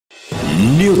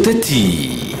Nioteti.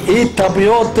 Hii tabu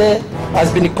yote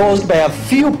has been caused by a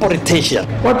few politicians.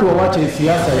 Watu wawache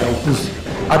siasa ya upuzi.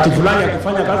 Ati fulani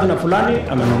akifanya kazi na fulani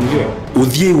amenunuliwa.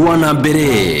 Udhie wana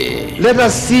Mbeere. Let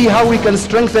us see how we can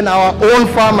strengthen our own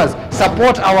farmers,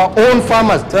 support our own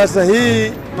farmers. Sasa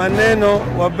hii maneno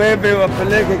wabebe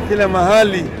wapeleke kila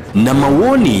mahali. Na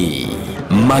mawoni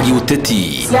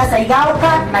magiuteti. Siasa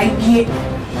igauka na ibie.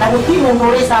 Na kupimo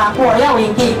ngoresa kwa ya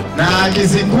wengi. Na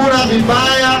akizingura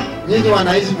vibaya, nyinyi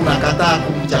wanaishi mnakataa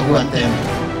kumchagua tena.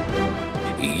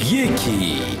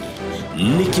 Yeki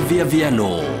ni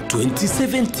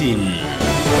Kiviaviano-2017.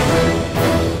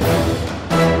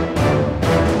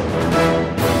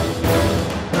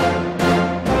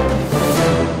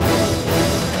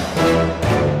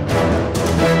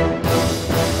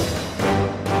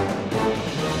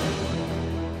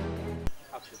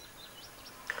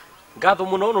 Gatho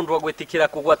muno nundu agwetikira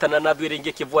kugwatana na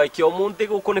thwiringi kivwa ikio munthi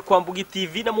guku ni kwa Mbugi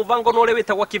TV na muvango no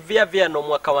wetagwa Kiviaviano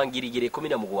mwaka wa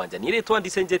 2017 ni ritwa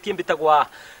ndicenjetie mbitagwa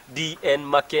DN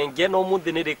Makenge no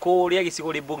munthi ni riku ria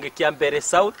gicigo bunge kia Mbeere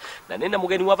South na nina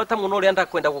mugeni wa bata muno ria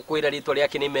ndakwenda gukwira ritwa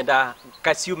riake ni menda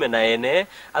Kasiume na ene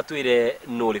atwire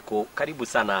nuriku. Karibu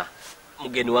sana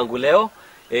mugeni wangu leo.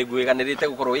 Gwiganirite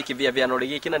gukorwo Kiviaviano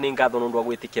rigiki na ni ngatho nundu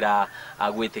agwetikira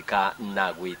agwetika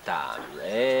na gwita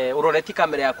uroreti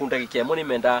kamera yaku ndagike moni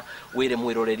menda wire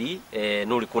mwiroreri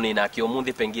nuri kunina kio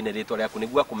munthi pengine ritwa ryaku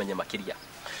nigua kumenya makiria.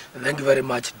 Thank you very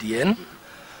much DN.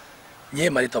 Nye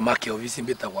marito make ofisi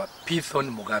mbitagwa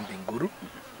Mugambi Nguru.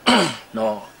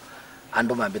 No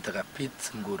andu mambitaga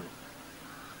Pitts Nguru.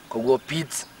 Koguo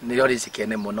Pitts ni yori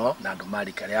sikene muno na andu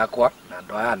mari kare yakwa na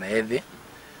andu aya na ethi.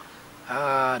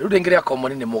 Rudengere ya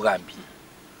komoni ni Mugambi.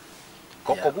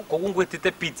 Koguo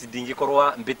ngwetite Pitts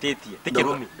ndingikorwa mbitetie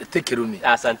tikirumi.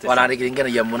 Asante. Wanaringana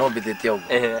ya muno mbitetie ugo.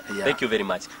 Thank you very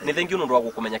much. Ni thank you nundu wa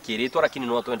gukumenya kiritwa lakini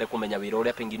no twende kumenya wira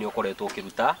uria pengine ukoretwo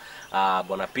ukiruta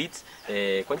bona Pitts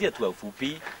kwa njia tu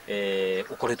ufupi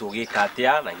ukoretwo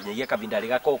ugikatia na nginya kavinda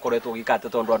gako ukoretwo ugikate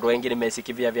tondu andu engi ni meci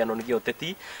Kiviaviano ni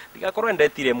gioteti ndigakorwo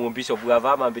ndetire mu bishop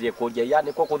ava mambirie kuria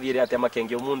yani kwa kuthire atia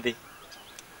makenge umunthi.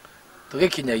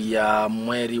 Tugikinyagia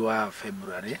mweri wa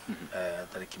February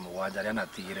tariki 7 ria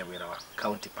natigire wira wa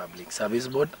County Public Service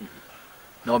Board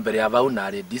no mbere ya vau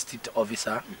nari district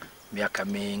officer miaka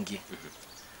mingi.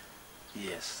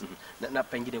 Yes. Na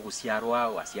pengine guciarwa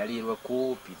waciarirwe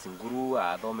ku Pitts Nguru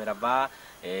athomera va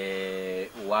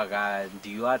waga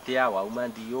ndio atia wauma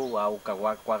ndio wauka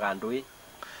kwa gandui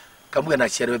kamuga na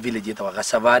ciarwe village ita wa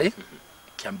Gasavari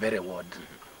Mbeere ward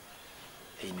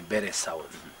in Mbeere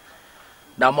South.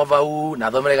 Na mavau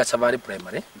na thomera Gasavari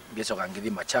primary ngicoka ngithi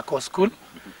Machako school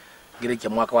ngirikia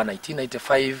mwaka wa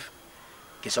 1995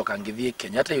 ngicoka ngithi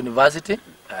Kenyatta University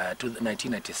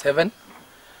 1997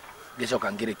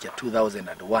 ngicoka ngirikia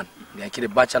 2001 ngikire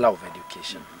Bachelor of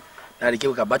Education na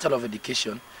rikiuka Bachelor of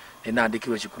Education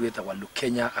ninaandikirwe cukuru etagwa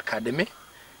Lukenya Academy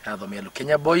na thomera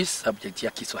Lukenya Boys subject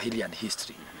ya Kiswahili and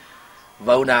History.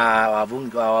 Vau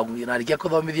na rikia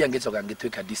kuthomithia ngicoka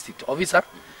ngitwika district officer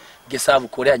ngisavu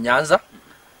kuria Nyanza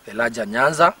Elaja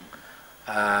Nyanza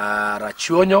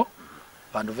Rachuonyo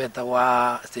vandu veta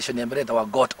wa station ya Mbeere wa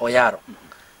Got Oyaro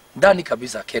ndani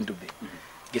kabisa Kendube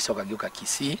ngicoka ngiuka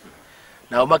Kisii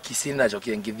na uma Kisii na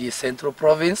jokia ngithie Central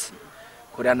Province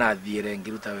kuria na thiire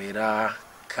ngiruta wira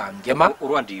Kangema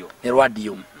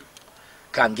Rwandio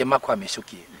Kangema kwa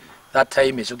Meshuki. That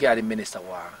time Meshuki ari minister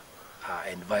wa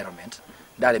environment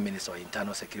ndari minister wa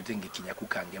internal security ngikinya ku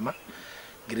Kangema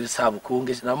ngiri sabu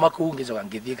kunge na makunge joka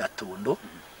ngithie Gatundu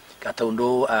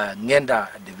ngenda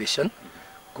division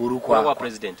kuru kwa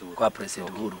president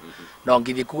Nguru na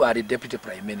ngithi ku ari deputy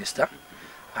prime minister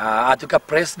atuka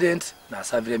president na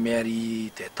savile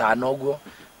mieri 5 ugo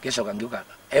ngicoka ngiuka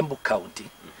Embu county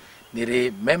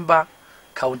nire member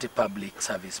county public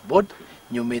service board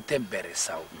nyumite Mbeere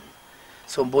South.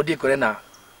 So mbodi kore na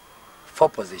 4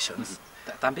 positions.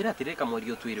 Tambira atireka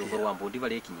mweri otwire ugoro wa mbodi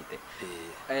bari ekinyite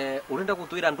urenda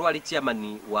gutwira ndwari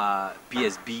chairman wa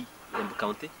PSB Embu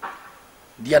county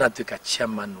ndia natuika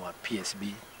chairman wa PSB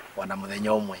wana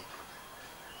muthenya umwe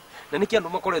na niki andu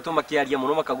makoretwo makiaria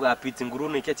muno makauga Pitts Nguru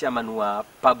ni ke chairman wa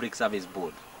public service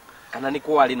board kana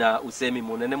niko wali na usemi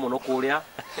munene muno kuria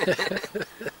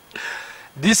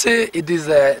this it is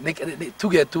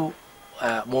tugetu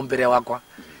mumbere wakwa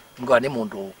ngwa ni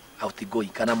mundu outigoi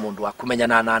kana mundu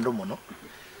akumenyana na andu muno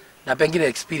na pengine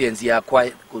experience ya kwa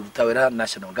kutawira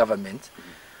national government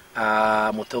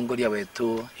mutongoria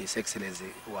wetu His Excellency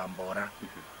wa Mbora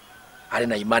ari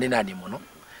na imani nani muno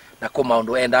na ko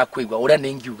maundu enda kuigwa uria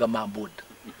ningiuga ma board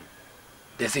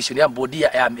decision ya board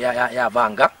ya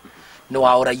vanga ni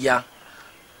wa oraia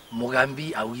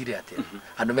Mugambi augire ate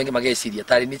andu mengi mageciria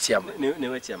tari ni chairman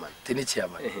niwe chairman tini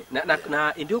chairman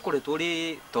na indio koretwo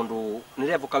ri tondu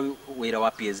nirevoka wira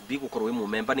wa PSB gukorwo wi mu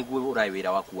member niguo urai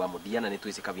wira waku wa muthia na ni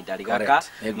twisi kavindari gaka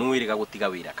nuwiriga gutiga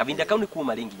wira kavinda kau ni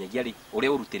kuma ri nginyagia ri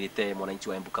uria urutirite mwananchi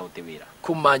wa Embu County wira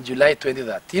kuma July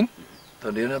 2013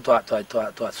 tondu ni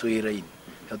twa suiraini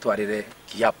no twarire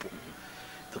kiapo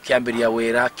tukiambiria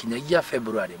wira kinyagia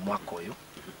February mwaka uyu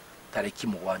tariki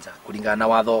 7 kuringana na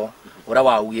watho ura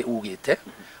wa ugite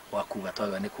wakuga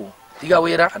twaga ni ku tiga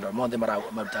wira andu monthe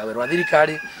maruta wira wa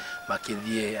thirikari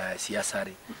makithie siasa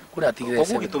ri kuna tigire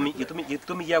koguo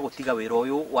gitumi gya gutiga wira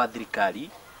uyu wa thirikari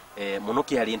muno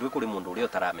kiari ndwe kuri mundu uria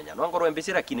utaramenya no ngoro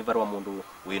embecira kini varwa mundu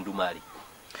wendu mari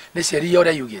ni sheria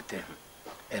uria yugite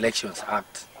Elections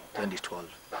Act 2012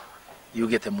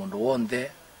 yugite mundu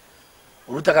wonde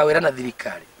urutaga wira na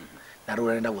thirikari na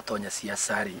rurenda gutonya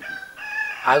siasa ri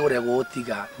agure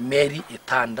gutiga meri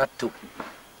 6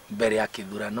 mbere ya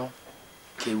kithurano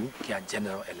kiu kia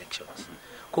general elections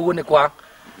koguo ni kwa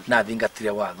na thingatire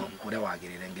watho uria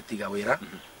wagirire ngitiga wira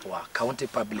wa county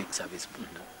public service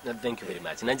board. Thank you very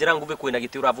much. Na njira nguve kwina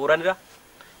giti uravuranira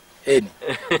eni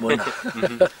mona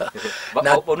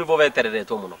na onu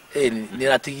vovetereretwo muno ni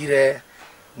natigire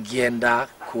ngienda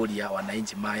kuria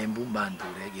wananchi ma Embu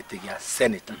mandure giti gia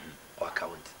senator wa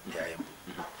county ya Embu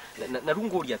na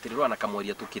runguria atirirwa na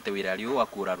kamweria tukite wira rio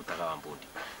wakura rutaga wa mbundi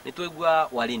nitwegua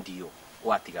wari ndio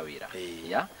watiga wira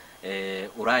ya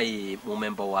urai mu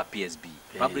member wa PSB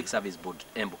Public Service Board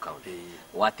Embu County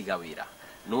watiga wira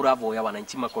nuravoya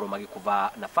wananchi makoro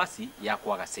magikuva nafasi ya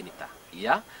kwaga senator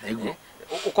ya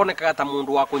ukonekaga ta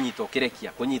mundu wa kunyito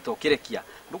kirekia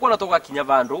ndukona toga kinya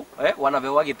vandu wanave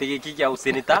wagitege kia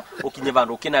senator ukinye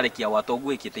vandu kinarekia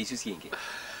watogu ikite isu cienge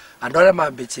andore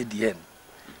mambiche DN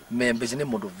members ni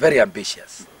mundu very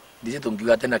ambitious ndizi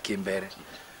tungiuga tena kimbere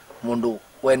mundu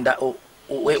wenda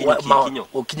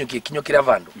ukinyo kira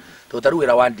vandu totaru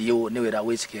wira wa dio ni wira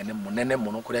wisikene munene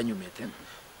muno kuria nyumete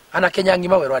ana Kenya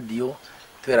ngima wira dio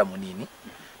twera munini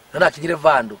na kinyire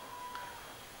vandu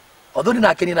othuri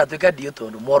na Kenya na tweka dio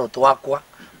tondu moro twakwa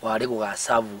wari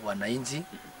gugasavu wananchi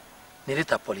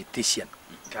nilita politician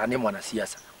kana mwana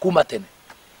siasa kuma tene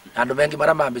andu mengi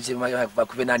mara mambiche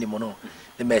bakuvenani muno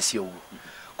ni mesio ugu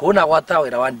kuna wata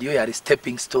wira wa ndio yari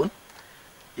stepping stone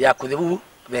ya kuthibu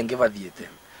venge vathiete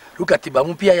rukatiba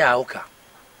mpya yaoka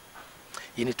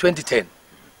in 2010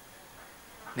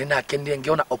 nina kendie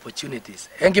ngiona opportunities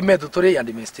engi metu turi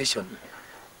administration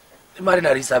mari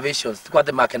na reservations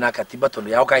twate makena katiba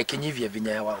tondu yaoka ikinyivia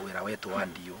vinya ya wira wetu wa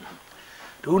ndio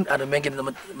run anu mengi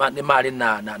ni mari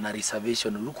na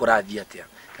reservation rukurathia atia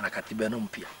kana katiba no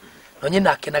mpya no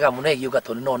nyina kenaga muno igiuka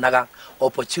tondu no naga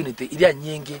opportunity iria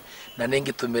nyingi na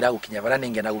ningi tumira gukinya bara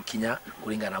ningi na gukinya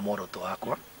kuringana na moroto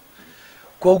wakwa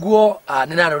koguo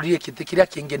ninarorire kiti kiria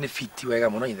kingi ni fiti wega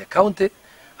muno in the county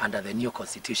under the new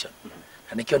constitution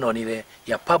na nikio nonire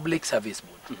ya public service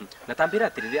board na tambira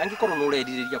atiriri angikorwo no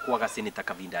urediria kwaga senator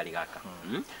kavindari gaka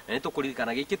na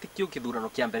nitukuririkana gikiti kio kithurano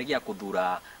kia mbere gia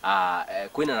kuthura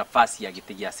kwina nafasi ya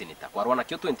giti gia senator kwarwa na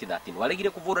kio 2013 walegire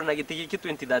kuvura na giti giki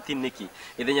 2013 niki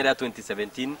ithenya ria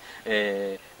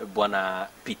 2017 bwana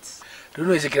Pitts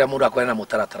runo izikira mundu akwena na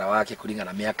mutaratara wake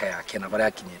kuringana na miaka yake na bara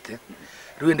yakinyete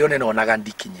ruo ndio nenaonaga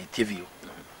ndikinyitie view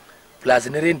plus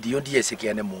nire ndio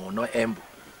ndiesikene muno Embu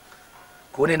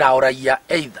kuni na oraia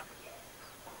either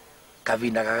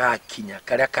kavinda gagakinya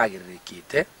karia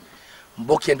kagiririkite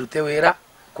mboki ndute wira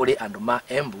kuri andu ma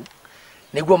Embu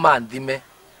niguo manthime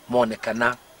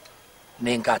monekana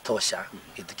ningatosha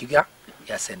gitikiga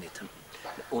ya senator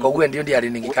koguo ndio ndiari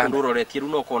ningikana nduroretie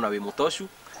runo kona wi mutoshu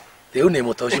Riu ni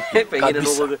mutoshu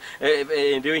kabisa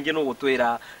ndio ingi no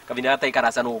gutwira kavinda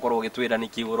ataikarasa no gukorwo gitwira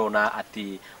niki urona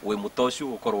ati we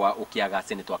mutoshu ukorwa ukiaga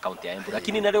senator county ya Embu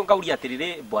lakini na leo ngauria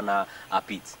atiriri bwana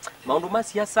Pitts maundu ma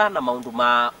siasa na maundu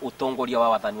ma utongoria wa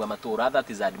wathani wa matura that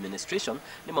is administration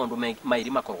ni maundu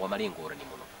mairi makorwa mari ngorani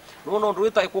muno no ndu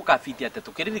witu ikuka fiti ate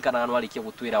tukiririkana no arikia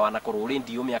gutwira wanakorwo uri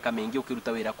ndio miaka mingi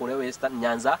ukiruta wira kure Western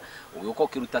Nyanza ugiuka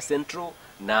ukiruta Central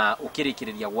na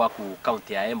ukirikiriria gwaku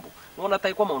county ya Embu nona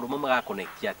taikwa maundu mamwe ga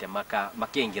connect ate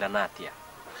makengira natia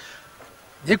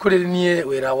Jikuririnie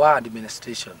wira wa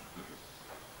administration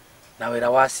na wira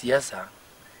wa siasa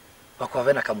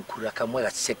bakwavena kamukura kamwe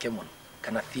gaceke muno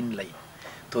kana thin line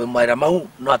to mawira mau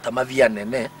no atamavia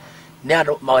nene ne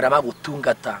ando mawira ma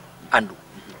gutungata andu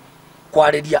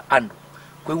kwariria andu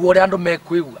kwigua ri andu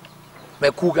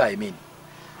mekuga I mean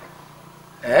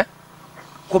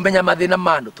kumenya mathina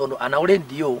mandu tondu ana uri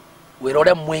ndio wira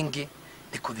uri mwingi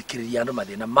ni kuthikiriria andu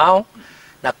mathina mao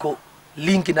na ku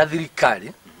link na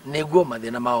thirikari niguo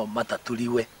mathina mao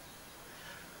mataturiwe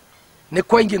ni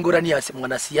kwa ingi ngurani ya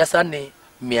mwana siasa ni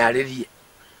miarĩrie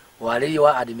warĩrie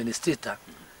wa administrator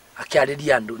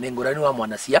akiarĩria andu nĩ ngũrani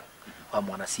wa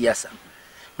mwanasiasa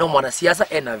no mwanasiasa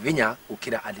ena vinya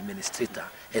ukira administrator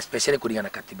especially kuringana na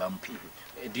katiba mpya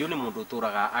ndio ni mundu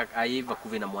turaga aiva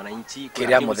kuvina mwananchi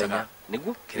kiria muthenya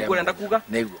niguo nenda kuga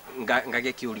niguo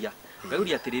ngage kiuria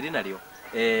ngauria atiriri nario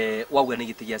wauga ni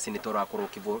gitigia senator akorwo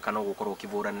kivura kana gukorwo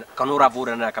kivurana kana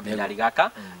uravurana na kabinari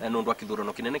gaka nundu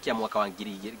akithurano kinene kia mwaka wa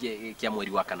ngiri kia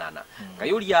mweri wa kanana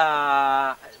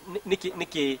ngauria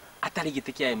niki atari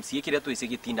gitikia MCA kiria twise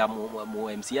gitinda mu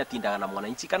MCA atindaga na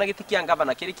mwananchi kana gitikia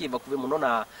ngavana kiri kiva kuve muno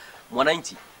na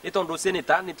mwananchi itondo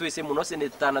senator ni twise muno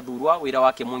senator na thurwa wira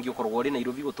wake mungi ukorwo ri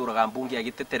Nairobi guturaga mbunge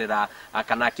agiteterera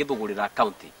kana akithugurira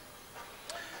county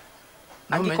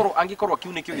angikorwo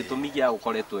kiune kio gitumigia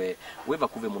ukoretwe weva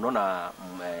kuve muno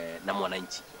na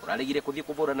mwananchi uraregire kuthie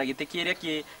kuvura na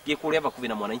gitikiria gikuria vakuve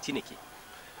na mwananchi niki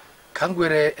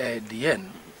kangwere DN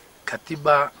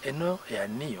katiba eno ya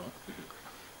niyo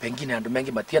pengine andu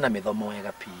mengi matiana mithomo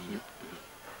wega pi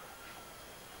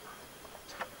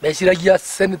meciragia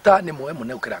senator ni moe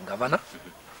mune ukira ngavana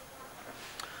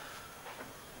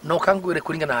no kangwere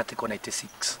kuringana na article 96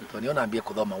 to niona ambie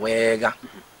kuthoma wega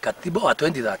katiba wa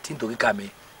 2013 tugikame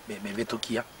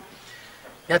mevitukia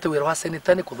ni ati wira wa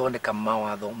senator ni kuthondeka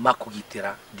mawatho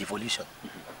makugitira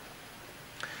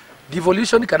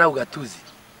devolution kana ugatuzi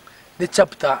ni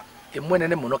chapter imwe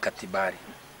nene muno katibari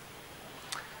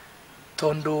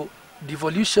tondo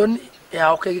devolution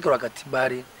ya okegikora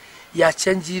katibari ya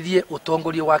changirie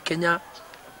utongoria wa Kenya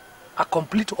a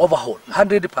complete overhaul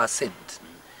 100%.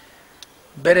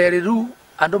 Bereriru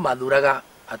andu mathuraga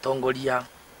atongoria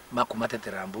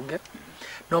makumatetera mbunge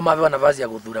no mabewa nafasi ya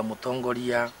guthura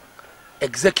mutongoria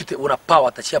executive una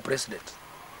power ta chair president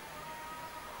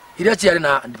iria ciari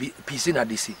na PC na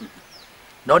DC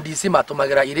no DC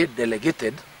matumagira ire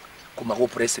delegated kuma go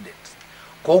president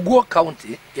koguo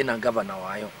county ina governor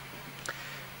wayo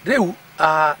riu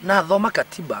na thoma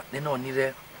katiba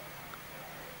ninonire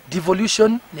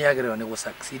devolution ni yagerewa ni go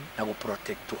succeed na go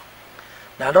protect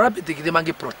na ndora bitikire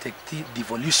mangi protect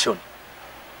devolution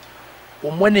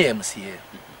umwe ni MCA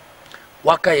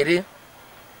wakaire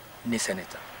ni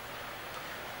senator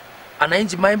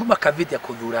anainji maimbu makaviti ya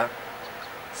kuthura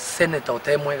senator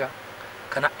utemwega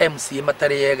kana MCA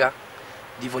matari yega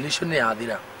devolution ya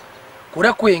athira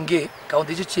kuria kwingi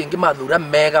kaunti icio ciingi mathura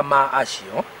mega ma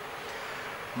acio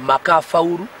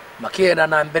makafauru makienda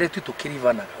na mbere tu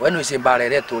tukirivana weno ici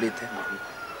mbarere turite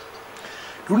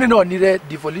rune no nire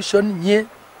devolution nye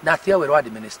na thia wero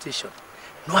administration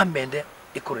no amende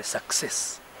ikore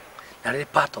success na re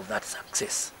part of that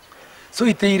success so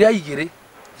iteira igire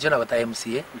jona bata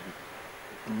MCA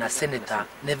na senator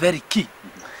ne very key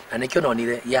na nikyo no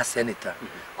nire ya senator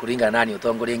kuringa nani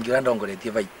utongore ngira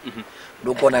ndongoretie vai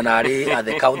ndukona nari at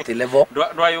the county level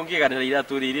ndo ayongiganira ira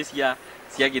turiri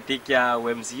cia gitikia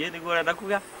MCA niguo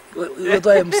ndakuga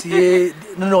to MCA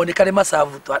no ni kare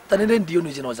masavu tanire ndio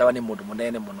ni jino zawa ni mundu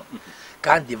munene muno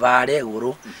kandi vare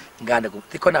guru ngande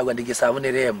tikona gwa ndigi savu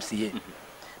ni MCA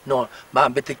no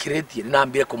mambete kireti na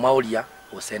ambie kumauria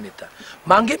o senator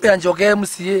mangibe anjoge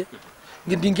MCA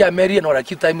ngindingi ameria no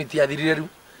rakita time ti athirire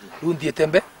rundi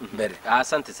tembe mbere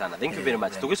asante sana thank you very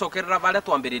much tugicokerera vale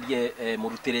twambiririe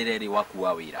murutirereri waku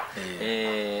wa wira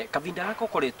kavinda gako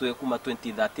koretwe kuma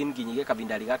 2013 nginyige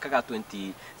kavinda gaka ga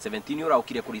 2017 ura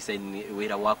ukire kurisaini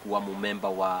wira waku wa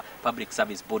member wa public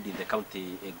service board in the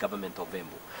county government of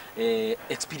Embu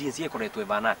experience yako koretwe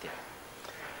vanate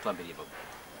twambirie baba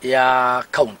ya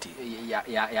county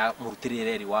ya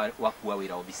murutirereri waku wa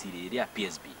wira obisiri area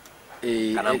PSB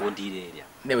kana bondire area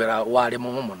ne wira wale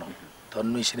muno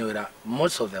tonu ici ni wira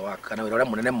most of the work kana wira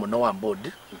munene muno wa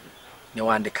board ni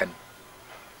wandikani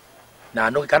na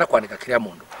no kana kwandika kiria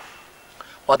mundu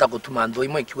wata gutuma ndo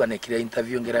imwe kiwa na kiria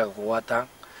interview ngira kuwata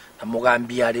na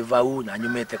Mugambi ari vau na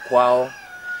nyumete kwao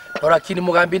lakini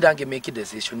Mugambi ndange make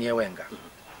decision ye wenga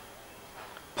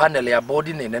panel ya board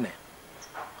ni nene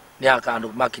ni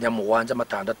akandu makinya mugwanja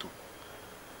matandatu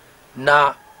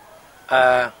na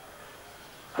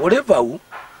urevau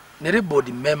nere board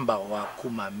member wa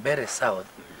kuma Mbeere South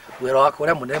wera wako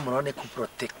ule munene muno ni ku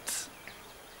protect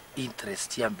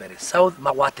interest ya Mbeere South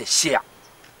mawate share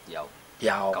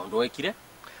yao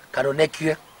kando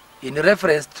nekire in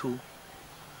reference to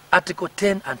article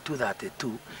 10 and 232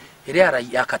 ile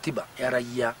ya katiba ya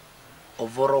raia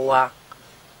ovoro wa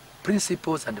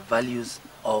principles and values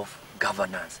of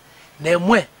governance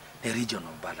nemwe ni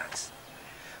regional balance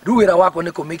ruwera wako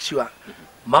ni ku make sure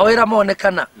mawera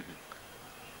maonekana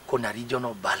kuna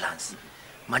regional balance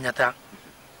manyata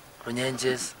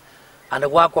Runyenjes anda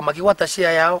gwakwa makigwata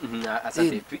share yao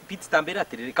asante Pitts tambira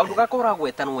atiriri kaundu gakora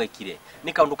gwetano wekire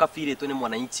ni kaundu kafiritwo ni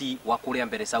mwananchi wa kuria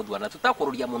Mbeere South wana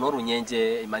tutakururia muno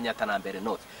runyenje imanyata na Mbeere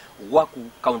North gwaku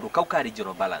kaundu kau ka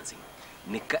regional balancing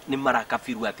ni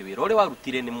marakafiru ati wira uri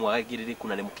warutire ni mwagagiriri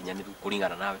kuna ni mukinyaniru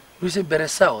kuringana nawe Lucy Mbeere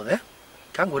South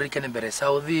kangurike ni Mbeere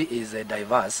South is a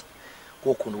diverse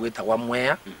kundu wita wa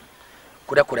mwea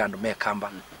kuria kuri andu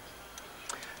mekamba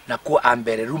na ku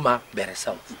ambere ruma Mbeere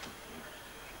South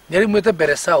neri mwete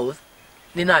Mbeere South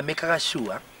nina mekaga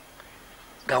sure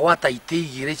gawata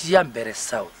itigire cia Mbeere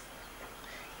South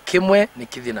kimwe ni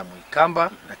kithi na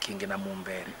Muikamba na kingi na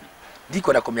Mbeere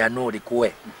ndiko na kumya nori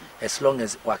kuwe as long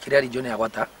as wakiria region ya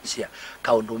gwata cia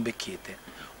kaundu mbikite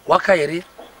wakairi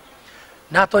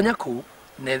na tonya ku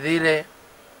nethire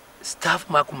staff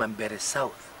makuma Mbeere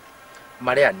South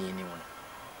maria nini muno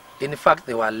in fact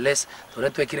they were less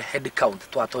twekire head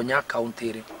count twatonya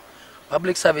county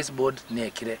Public Service Board ni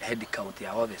ekire head count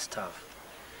ya all the staff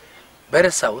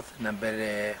Mbeere South na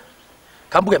Mbeere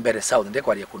kambuge Mbeere South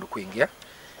ndekwaria kundu kwingia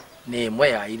ni mwe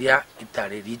ya iria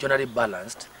itari regionally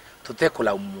balanced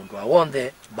tutekula umundu wa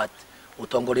wonde but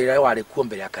utongorera wari ku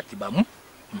mbere ya katiba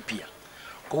mpya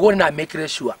kugo na make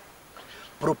sure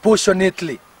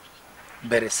proportionately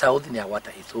Mbeere South ni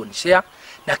awata its own share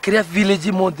na kila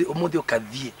village mode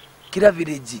okathie kila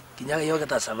village kinyaga yoga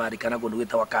ta safari kana kundu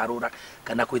wita wa Karura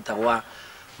kana kuita wa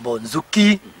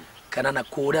Bonzuki kana na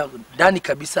kuria ndani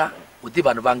kabisa uti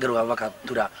bantu bangero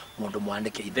bakatura mundu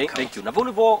mwandike ide thank you na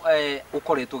vonivo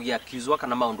ukoretwo giakizwa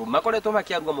kana maundu makoretwo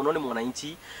makiarwa muno ni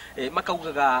mwananchi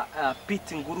makaugaga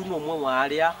Pitts Nguru no mwe wa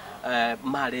aria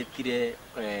maretire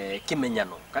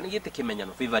kimenyano kana gite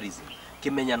kimenyano favorism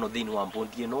kimenyano thini wa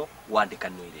mbondi ino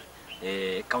wandikanwire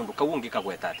kaundu kawungi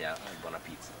kagweta atia bwana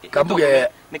Pitts kambuge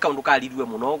ni kaundu kalirwe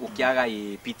muno gukiaga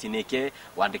Pitts neke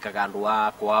wandikaga andu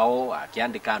wa kwao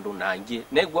akiandika andu nangi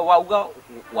negwa wauga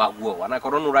waguo wana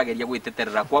korona urageria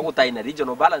gwiteterera kwa gutaina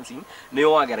regional balancing ni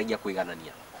wageragia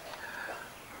kuiganania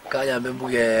kaya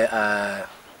membuge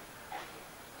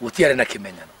utiare na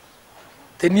kimenyano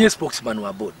tenie spokesman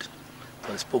wa board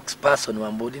so spokesperson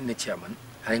wa board ni chairman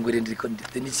aingwire ndiko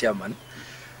ni chairman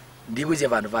ndigo je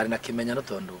vandu vari na kimenyano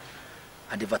tondu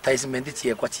advertisement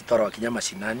tie kwa chitoro wa kinyama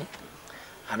shinani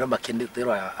ano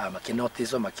makendetero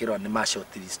makenotizo makiro ni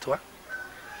mashotiristwa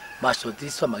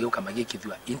mageuka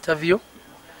magikithwa interview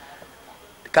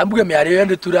kambuge miario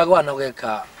yende turago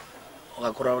anogeka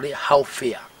ogakora uri how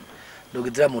fair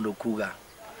ndugithira mundu kuga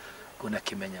kuna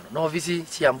kimenyano no visi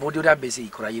cia mbudi uri ambesi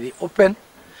ikora iri open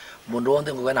mundu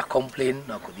wonde ngoga na complain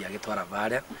na kuthia gitwara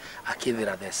bare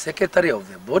akithira the secretary of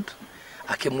the board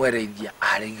akimwereithia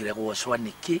aregire gwocwa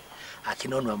niki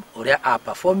akinonwa uria a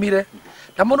performire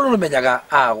na mundu no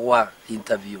menyaga agwa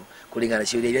interview kuringana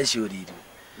ciuria iria ciuririo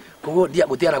kugo dia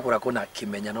gutiara kura kuna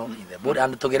kimenyano in the board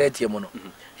and togeretie muno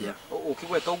yeah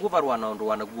ukigweta uguvarwa na undu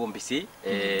wana guombisi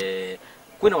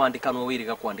kwina wandikano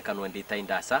wiriga kwandikano ndita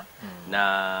indasa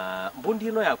na mbundi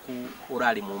ino yaku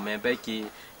urari mumembe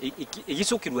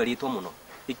igicukirwa ritwa muno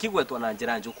ikigwetwa na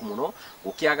njira njuku muno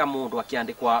ukiaga mundu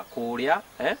akiandikwa kuria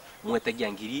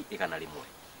mwetegia ngiri igana rimwe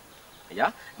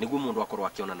ya niguo mundu akorwa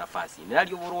akiona nafasi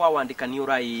nari uburu wa wandikani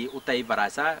urai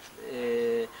utaibarasa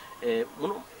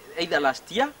muno either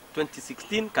last year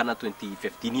 2016 kana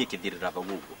 2015 ikithirira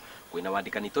bagugu kwina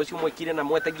wandikani tocio mwekire na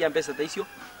mwetegia mbesa ta icio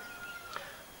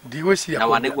ndigo cia na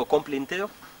wanegwa complaint yo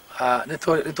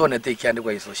nitonete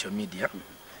ikiandikwa social media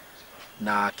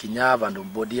na kinya vandu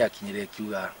body akinyire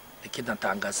kiuga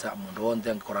ikinatangasa mundu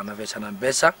wonde ngikora na vesha na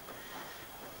mbesa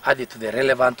athi to the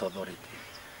relevant authority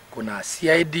kuna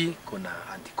CID kuna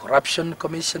anti-corruption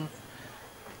commission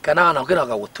kana anakira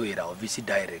gutwira office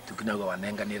direct ukinaga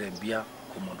wanenganire mbia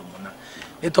ku mundu muna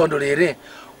ni tondu riri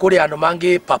kuri andu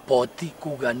mangi papoti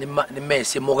kuga ni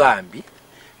mesi Mugambi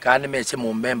kana mesi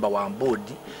mu member wa board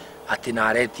ati na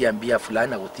aretia mbia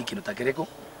fulani na gutiki nutakiriko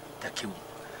takiu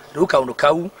ruka undu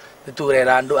kau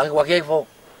niturera andu agwakefo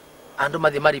andu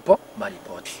mathi maripot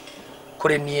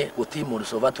kuri nie guti mundu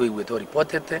so vatu igweto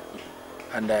reported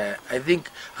and I think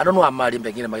I don't know amari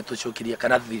mbengine magitucokiria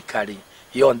kana thirikari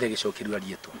yonde gicokirio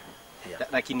rietu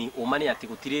lakini umani ati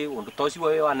gutire undu toci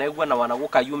wewe wanegwa na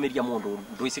wanaguka yumiria mundu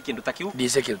nduice kindu takiu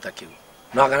ndice kindu takiu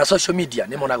no kana social media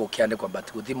ni mona gukiande kwa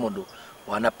but guti mundu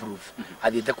wana proof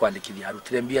athite kwandikithia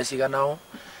arutire mbia ciganao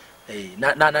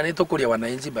na nitukuria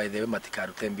wananchi by the way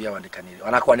matikarute mbia wandikanire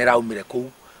wanakwanira umire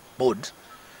ku board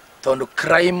tondu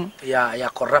crime ya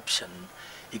corruption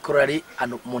ikorari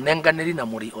anu munenganiri na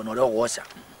muri onore ogosha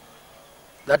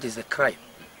that is a crime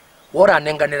wora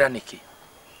nenganira niki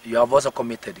you have also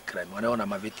committed crime wanaona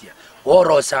mavitia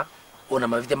worosa ona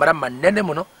mavitia mara manene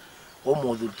muno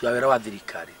omudhuru tuawera wa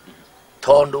thirikari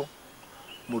tondu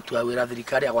mutu wa wira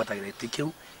thirikari agwatagira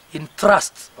tikiu in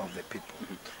trust of the people.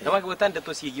 Na magwetande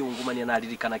to ciigi ungumania na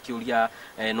ririkana kiuria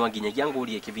no nginyagia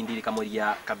ngurie kivindiri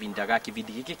kamoria kavinda ga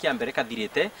kivindi giki kia mbere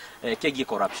kathirite kegie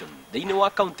corruption thiini wa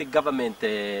county government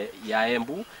ya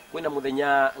Embu kwina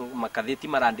muthenya makatheti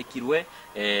marandikirwe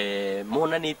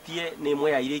monanitie ni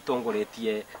mwe ya iria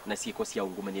itongoretie na ciiko cia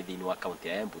ungumania thiini wa county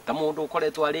ya Embu ta mundu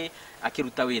ukoretwo ari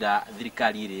akiruta wira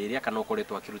thirikari iria kana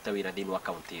ukoretwo akiruta wira thiini wa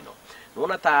county ino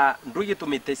nona ta ndugi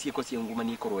tumite ciiko cia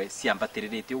ungumania ikorwe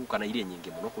ciambatirite ugu kana iria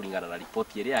nyingi muno kuringana na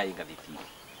report iria ya ingathitiri.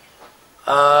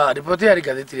 Report ya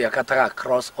ingathitiri akataga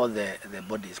across all the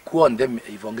bodies kuon them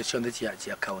ivongation the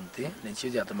chia county ne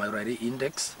chia ya tamayori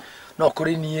index no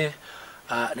kurinie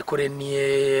ni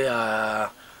kurinie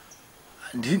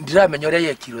ndira menyoria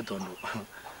yekiro tondu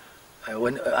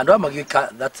when andwa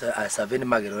magika that survey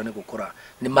magero ne gukora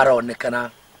ni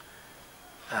maronekana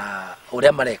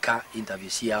uria mareka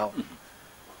interviews yao.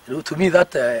 To me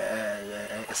that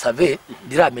survey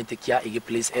ndirametekia igi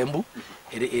place Embu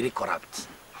iri corrupt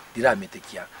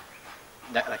ndirametekia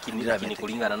lakini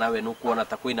kulingana nawe no kuona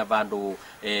ta kwina vandu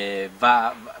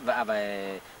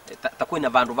ta kwina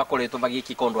vandu vakoretwo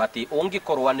bagiki kondo ati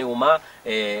ungikorwa ni uma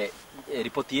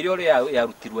report iria ya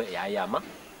rutirwe ya yama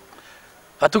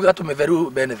atu meveru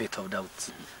benefit of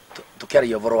doubt to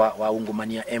carry over wa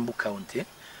ungumania Embu county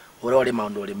uri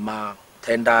maundu uri ma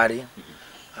tendari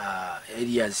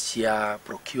areas cia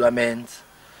procurement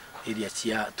areas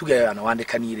cia tuge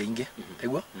anawandikani ingi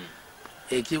tegwa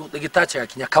gitacha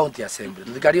kinya county assembly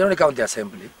thikari no county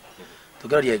assembly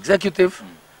tugeria executive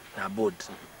na board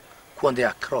kuonde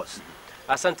across.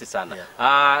 Asante sana.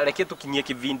 Reke tukinyie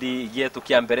kivindi gietu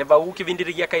kia mbere vau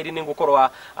kivindi gia kairi ni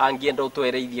gukorwa angienda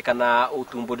utwereithie kana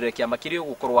utumburire kia makirio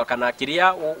gukorwa kana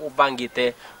kiria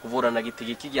ubangite kuvurana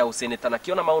gitigiki gia useneta na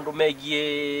kiona maundu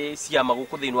megie ciama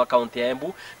guku thiini wa county ya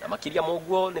Embu na makiria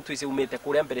moguo ni twise umete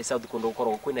kuria Mbeere South kundu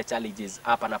gukorwa kwina challenges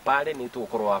hapa na pale ni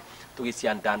tugukorwa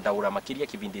tugiciandandaura makiria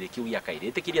kivindi kiu gia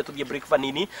kairi tikiria tuthie break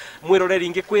vanini mwiroreri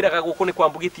ngikwiraga guku ni kwa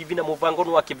Mbugi TV na muvango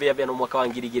no wa Kiviaviano mwaka wa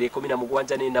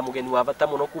 2017 ni na mugeni wa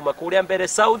muno kuma kuria Mbeere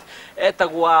South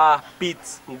etagwa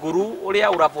Pitts Nguru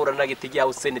uria uravurana gitigia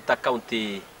useneta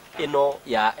county ino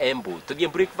ya Embu. Tuthie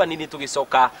break vanini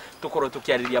tugicoka tukorwo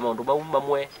tukiariria maundu mau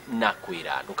mamwe na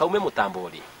kwira ndukaume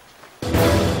mutambori.